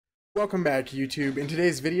Welcome back, YouTube. In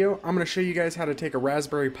today's video, I'm going to show you guys how to take a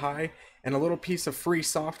Raspberry Pi and a little piece of free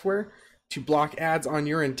software to block ads on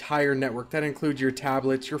your entire network. That includes your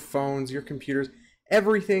tablets, your phones, your computers,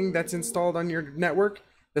 everything that's installed on your network.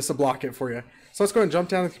 This will block it for you. So let's go and jump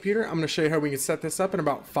down the computer. I'm going to show you how we can set this up in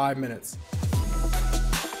about 5 minutes.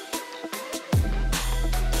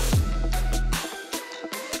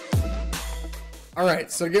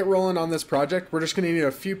 Alright, so to get rolling on this project, we're just going to need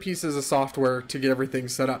a few pieces of software to get everything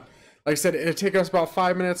set up. Like I said, it'll take us about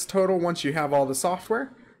 5 minutes total once you have all the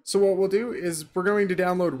software. So what we'll do is we're going to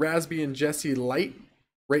download Raspbian Jessie Lite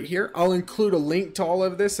right here. I'll include a link to all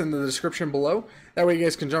of this in the description below. That way you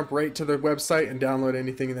guys can jump right to the website and download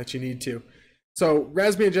anything that you need to. So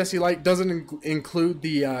Raspbian Jessie Lite doesn't include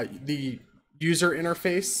the user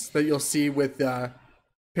interface that you'll see with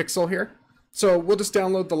Pixel here. So we'll just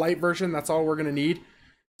download the Lite version. That's all we're going to need.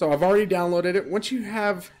 So I've already downloaded it. Once you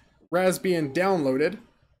have Raspbian downloaded,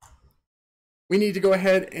 we need to go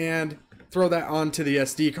ahead and throw that onto the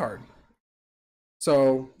SD card.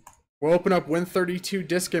 So we'll open up Win32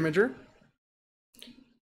 Disk Imager.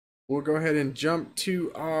 We'll go ahead and jump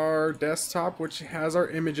to our desktop, which has our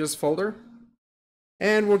images folder.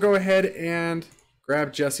 And we'll go ahead and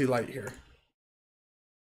grab Jessie Lite here.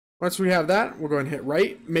 Once we have that, we'll go ahead and hit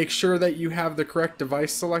right. Make sure that you have the correct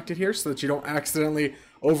device selected here so that you don't accidentally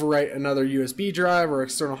overwrite another USB drive or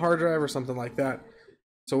external hard drive or something like that.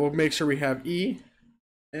 So we'll make sure we have E,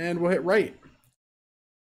 and we'll hit right.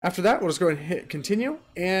 After that, we'll just go ahead and hit continue,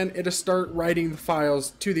 and it'll start writing the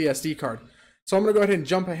files to the SD card. So I'm going to go ahead and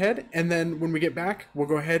jump ahead, and then when we get back, we'll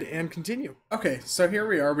go ahead and continue. Okay, so here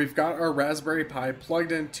we are. We've got our Raspberry Pi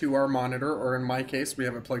plugged into our monitor, or in my case, we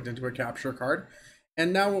have it plugged into a capture card.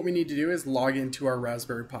 And now what we need to do is log into our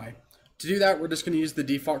Raspberry Pi. To do that, we're just going to use the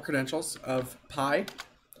default credentials of Pi,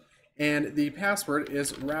 and the password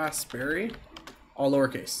is Raspberry, all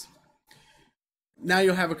lowercase. Now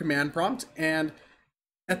you'll have a command prompt, and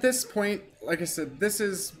at this point, like I said, this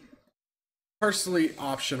is partially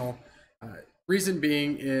optional. Reason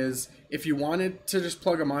being is if you wanted to just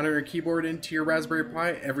plug a monitor and keyboard into your Raspberry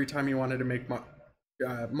Pi every time you wanted to make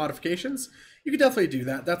modifications, you could definitely do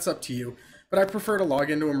that. That's up to you. But I prefer to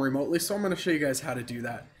log into them remotely, so I'm going to show you guys how to do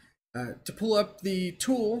that. To pull up the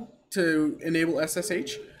tool to enable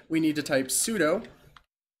SSH, we need to type sudo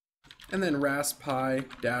and then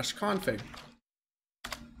raspi-config.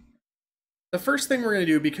 The first thing we're going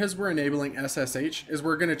to do, because we're enabling SSH, is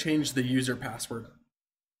we're going to change the user password.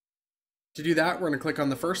 To do that, we're going to click on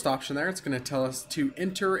the first option there. It's going to tell us to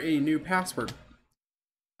enter a new password.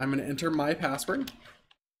 I'm going to enter my password.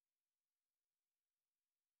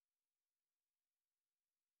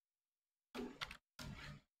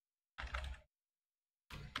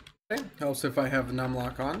 Okay, helps if I have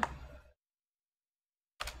numlock on.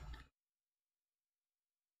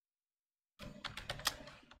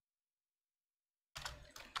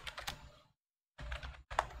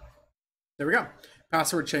 There we go.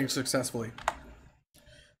 Password changed successfully.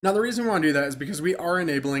 Now the reason we want to do that is because we are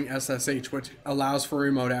enabling SSH, which allows for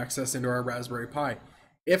remote access into our Raspberry Pi.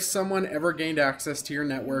 If someone ever gained access to your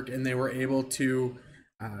network and they were able to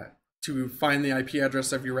find the IP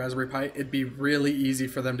address of your Raspberry Pi, it'd be really easy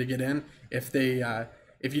for them to get in if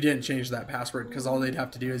you didn't change that password, because all they'd have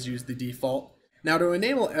to do is use the default. Now to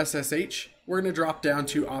enable SSH, we're going to drop down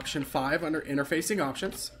to option 5 under interfacing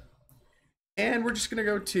options, and we're just going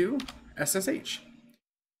to go to SSH.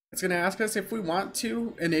 It's going to ask us if we want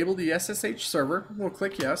to enable the SSH server. We'll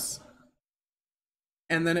click yes,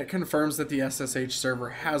 and then it confirms that the SSH server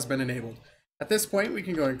has been enabled. At this point, we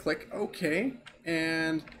can go and click OK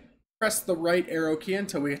and press the right arrow key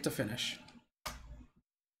until we get to finish.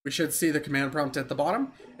 We should see the command prompt at the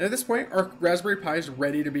bottom, and at this point, our Raspberry Pi is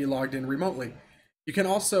ready to be logged in remotely. You can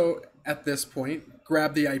also, at this point,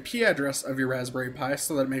 grab the IP address of your Raspberry Pi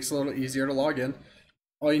so that it makes it a little easier to log in.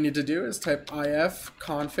 All you need to do is type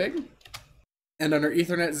ifconfig, and under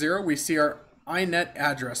Ethernet 0, we see our iNet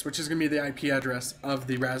address, which is going to be the IP address of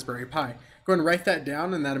the Raspberry Pi. Go ahead and write that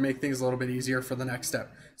down, and that'll make things a little bit easier for the next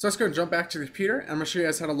step. So let's go and jump back to the computer, and I'm going to show you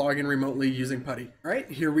guys how to log in remotely using PuTTY. All right,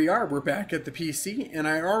 here we are. We're back at the PC, and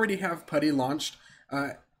I already have PuTTY launched.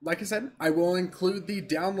 Like I said, I will include the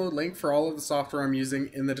download link for all of the software I'm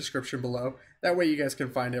using in the description below. That way you guys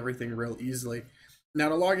can find everything real easily. Now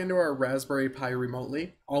to log into our Raspberry Pi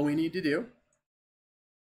remotely, all we need to do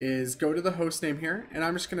is go to the host name here, and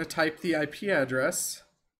I'm just going to type the IP address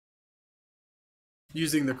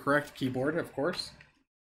using the correct keyboard, of course.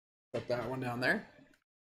 Put that one down there.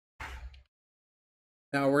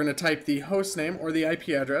 Now we're going to type the host name or the IP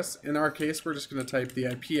address. In our case, we're just going to type the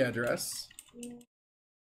IP address.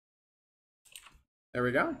 There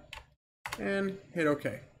we go. And hit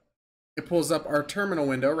OK. It pulls up our terminal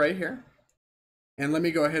window right here. And let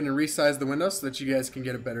me go ahead and resize the window so that you guys can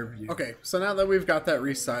get a better view. Okay, so now that we've got that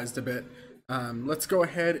resized a bit, let's go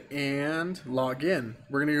ahead and log in.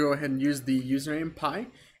 We're going to go ahead and use the username Pi,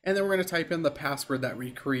 and then we're going to type in the password that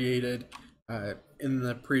we created in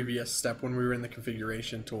the previous step when we were in the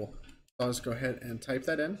configuration tool. So I'll just go ahead and type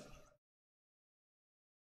that in.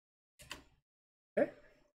 Okay.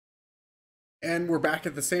 And we're back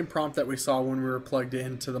at the same prompt that we saw when we were plugged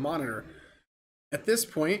into the monitor. At this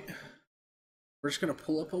point, we're just going to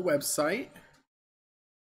pull up a website.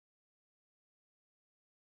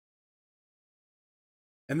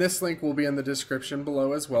 And this link will be in the description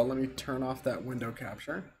below as well. Let me turn off that window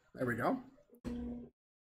capture. There we go.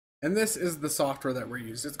 And this is the software that we're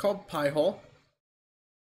using. It's called Pi-hole.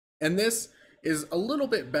 And this is a little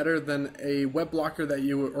bit better than a web blocker that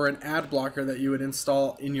you, or an ad blocker that you would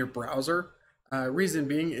install in your browser. Reason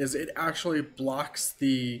being is it actually blocks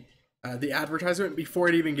the advertisement before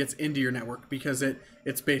it even gets into your network, because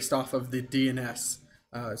it's based off of the DNS.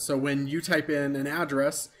 So when you type in an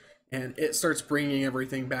address and it starts bringing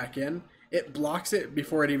everything back in, it blocks it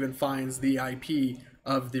before it even finds the IP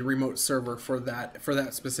of the remote server for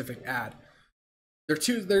that specific ad.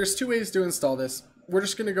 There's two ways to install this. We're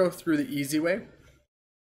just going to go through the easy way.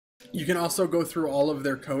 You can also go through all of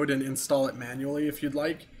their code and install it manually if you'd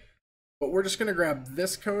like, but we're just going to grab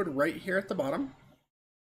this code right here at the bottom.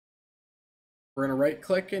 We're going to right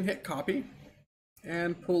click and hit copy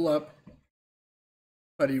and pull up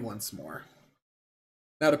PuTTY once more.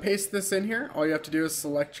 Now to paste this in here, all you have to do is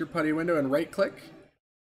select your PuTTY window and right click.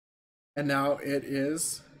 And now it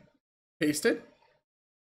is pasted.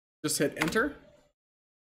 Just hit enter.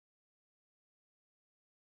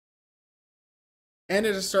 And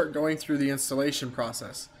it'll start going through the installation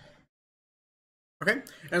process. Okay,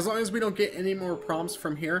 and as long as we don't get any more prompts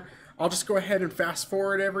from here, I'll just go ahead and fast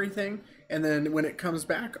forward everything, and then when it comes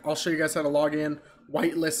back, I'll show you guys how to log in,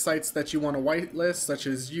 whitelist sites that you want to whitelist, such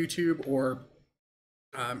as YouTube, or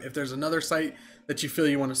if there's another site that you feel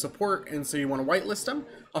you want to support and so you want to whitelist them,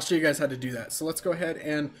 I'll show you guys how to do that. So let's go ahead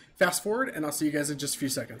and fast forward, and I'll see you guys in just a few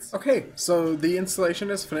seconds. Okay, so the installation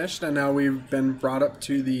is finished, and now we've been brought up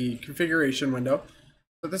to the configuration window.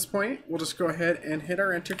 At this point, we'll just go ahead and hit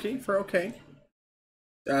our enter key for OK.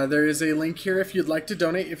 There is a link here if you'd like to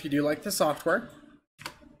donate, if you do like the software.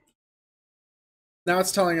 Now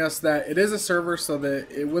it's telling us that it is a server, so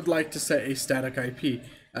that it would like to set a static IP.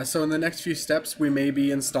 So in the next few steps, we may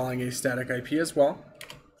be installing a static IP as well.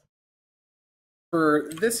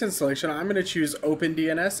 For this installation, I'm going to choose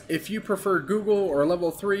OpenDNS. If you prefer Google or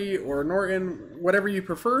Level 3 or Norton, whatever you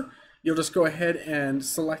prefer, you'll just go ahead and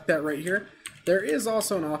select that right here. There is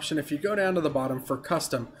also an option if you go down to the bottom for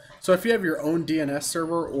custom. So if you have your own DNS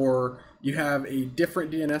server, or you have a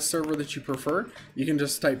different DNS server that you prefer, you can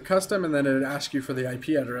just type custom and then it would ask you for the IP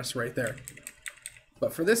address right there.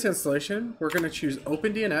 But for this installation, we're going to choose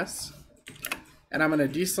OpenDNS, and I'm going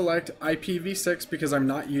to deselect IPv6 because I'm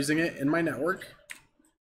not using it in my network.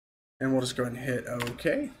 And we'll just go ahead and hit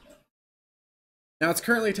OK. Now it's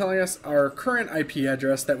currently telling us our current IP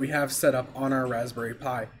address that we have set up on our Raspberry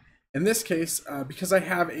Pi. In this case, because I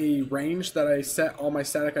have a range that I set all my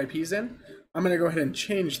static IPs in, I'm going to go ahead and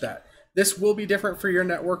change that. This will be different for your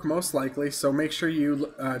network most likely, so make sure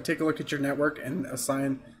you take a look at your network and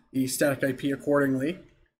assign the static IP accordingly.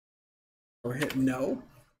 So hit no.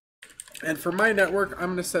 And for my network, I'm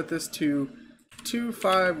going to set this to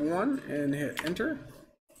 251 and hit enter.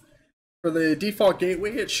 For the default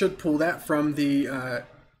gateway, it should pull that from the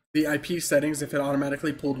IP settings if it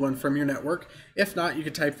automatically pulled one from your network. If not, you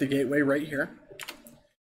could type the gateway right here.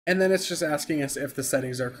 And then it's just asking us if the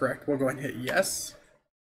settings are correct. We'll go ahead and hit yes.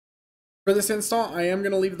 For this install, I am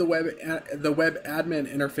going to leave the web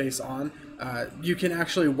admin interface on. You can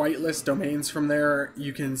actually whitelist domains from there.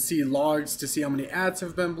 You can see logs to see how many ads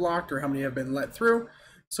have been blocked or how many have been let through.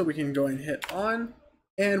 So we can go and hit on,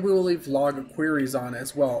 and we will leave log queries on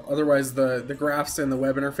as well. Otherwise, the graphs in the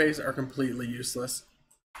web interface are completely useless.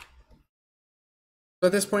 So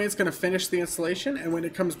at this point, it's going to finish the installation, and when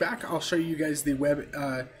it comes back, I'll show you guys the web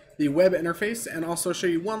interface, and also show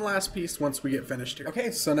you one last piece once we get finished here. Okay,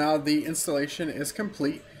 so now the installation is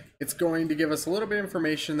complete. It's going to give us a little bit of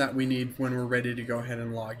information that we need when we're ready to go ahead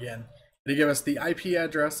and log in. It'll give us the IP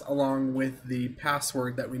address along with the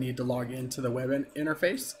password that we need to log into the web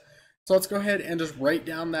interface. So let's go ahead and just write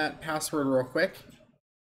down that password real quick,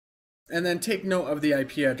 and then take note of the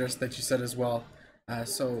IP address that you set as well.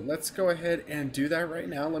 So let's go ahead and do that right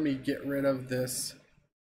now. Let me get rid of this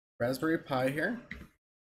Raspberry Pi here.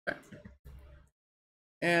 Okay.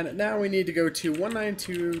 And now we need to go to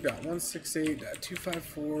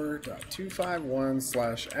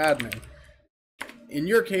 192.168.254.251/admin. In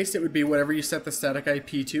your case, it would be whatever you set the static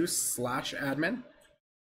IP to /admin.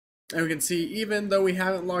 And we can see, even though we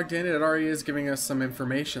haven't logged in, it already is giving us some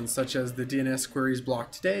information, such as the DNS queries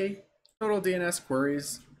blocked today, total DNS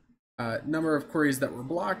queries, number of queries that were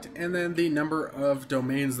blocked, and then the number of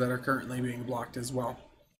domains that are currently being blocked as well.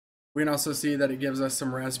 We can also see that it gives us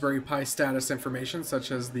some Raspberry Pi status information, such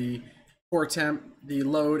as the core temp, the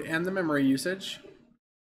load, and the memory usage.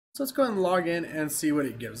 So let's go ahead and log in and see what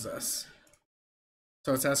it gives us.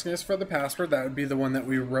 So it's asking us for the password. That would be the one that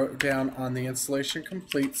we wrote down on the installation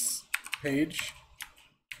completes page.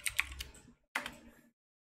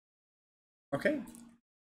 Okay.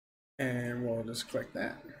 And we'll just click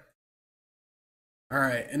that. All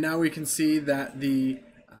right, and now we can see that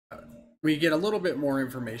we get a little bit more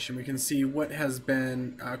information. We can see what has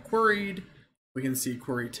been queried. We can see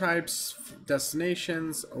query types,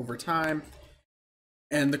 destinations, over time.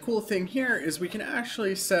 And the cool thing here is we can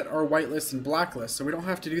actually set our whitelist and blacklist, so we don't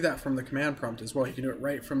have to do that from the command prompt as well. You can do it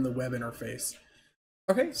right from the web interface.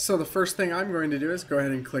 Okay, so the first thing I'm going to do is go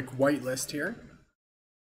ahead and click whitelist here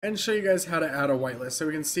and show you guys how to add a whitelist. So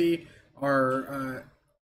we can see our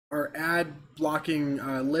ad blocking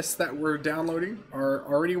lists that we're downloading are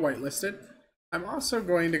already whitelisted. I'm also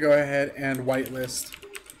going to go ahead and whitelist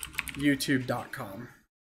youtube.com.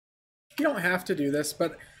 You don't have to do this,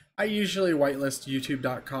 but I usually whitelist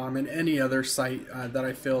youtube.com and any other site that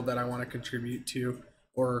I feel that I want to contribute to,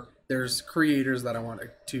 or there's creators that I want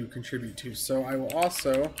to contribute to. So I will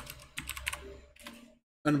also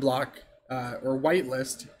unblock or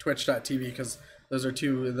whitelist twitch.tv, because those are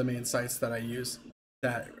two of the main sites that I use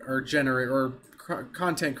that are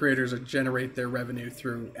content creators that generate their revenue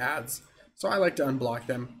through ads. So I like to unblock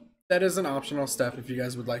them. That is an optional step if you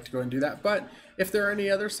guys would like to go and do that. But if there are any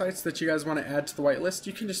other sites that you guys want to add to the whitelist,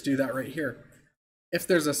 you can just do that right here. If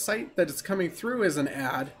there's a site that is coming through as an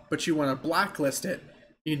ad, but you want to blacklist it,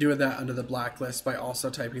 you can do that under the blacklist by also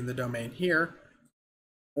typing the domain here,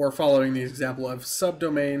 or following the example of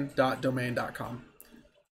subdomain.domain.com.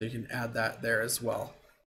 So you can add that there as well.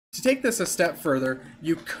 To take this a step further,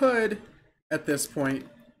 you could, at this point,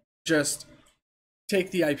 just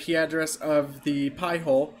take the IP address of the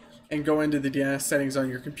Pi-hole and go into the DNS settings on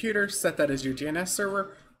your computer, set that as your DNS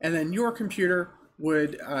server, and then your computer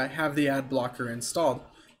would have the ad blocker installed.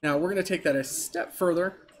 Now we're going to take that a step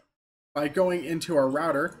further by going into our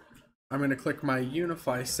router. I'm going to click my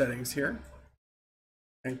Unify settings here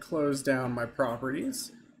and close down my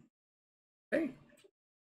properties. Okay.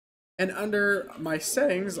 And under my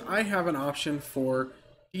settings, I have an option for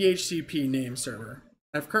DHCP name server.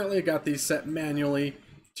 I've currently got these set manually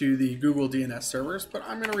to the Google DNS servers, but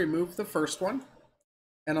I'm going to remove the first one.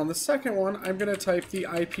 And on the second one, I'm going to type the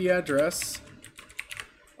IP address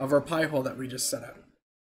of our Pi-hole that we just set up.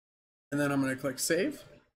 And then I'm going to click save.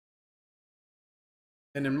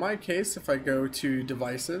 And in my case, if I go to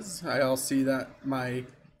devices, I'll see that my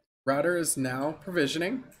router is now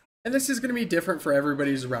provisioning. And this is going to be different for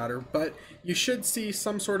everybody's router, but you should see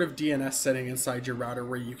some sort of DNS setting inside your router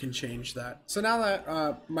where you can change that. So now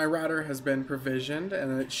that my router has been provisioned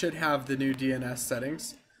and it should have the new DNS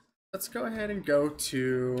settings, let's go ahead and go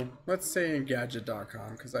to, let's say,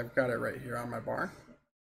 Engadget.com, because I've got it right here on my bar.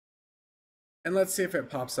 And let's see if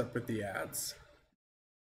it pops up with the ads.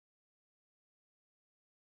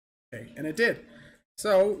 Okay, and it did.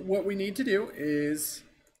 So what we need to do is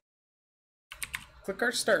click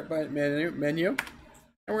our start button menu, and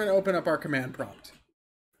we're going to open up our command prompt.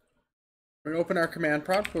 When we open our command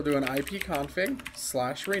prompt, we'll do an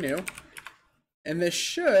ipconfig/renew, and this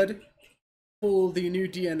should pull the new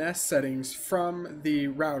DNS settings from the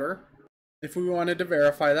router. If we wanted to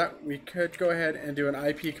verify that, we could go ahead and do an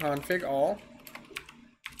ipconfig all.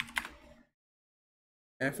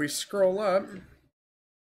 And if we scroll up,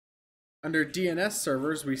 under DNS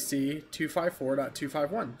servers, we see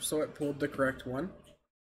 254.251, so it pulled the correct one.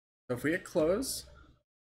 So if we hit close,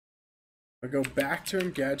 we go back to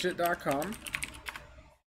Engadget.com.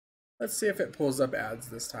 Let's see if it pulls up ads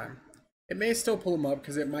this time. It may still pull them up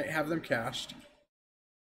because it might have them cached.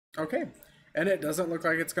 Okay, and it doesn't look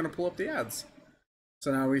like it's going to pull up the ads.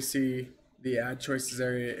 So now we see the ad choices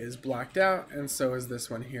area is blacked out, and so is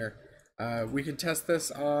this one here. We can test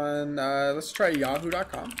this on, let's try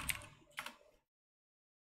yahoo.com.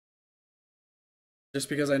 Just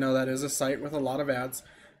because I know that is a site with a lot of ads,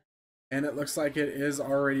 and it looks like it is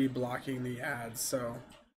already blocking the ads. So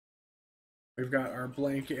we've got our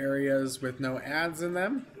blank areas with no ads in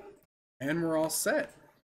them, and we're all set.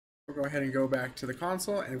 We'll go ahead and go back to the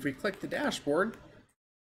console, and if we click the dashboard,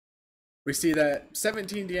 We see that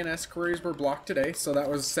 17 DNS queries were blocked today, so that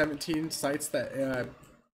was 17 sites that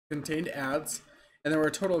contained ads, and there were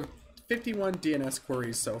a total of 51 DNS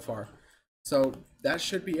queries so far. So that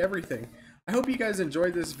should be everything. I hope you guys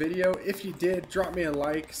enjoyed this video. If you did, drop me a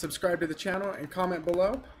like, subscribe to the channel, and comment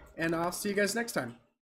below, and I'll see you guys next time.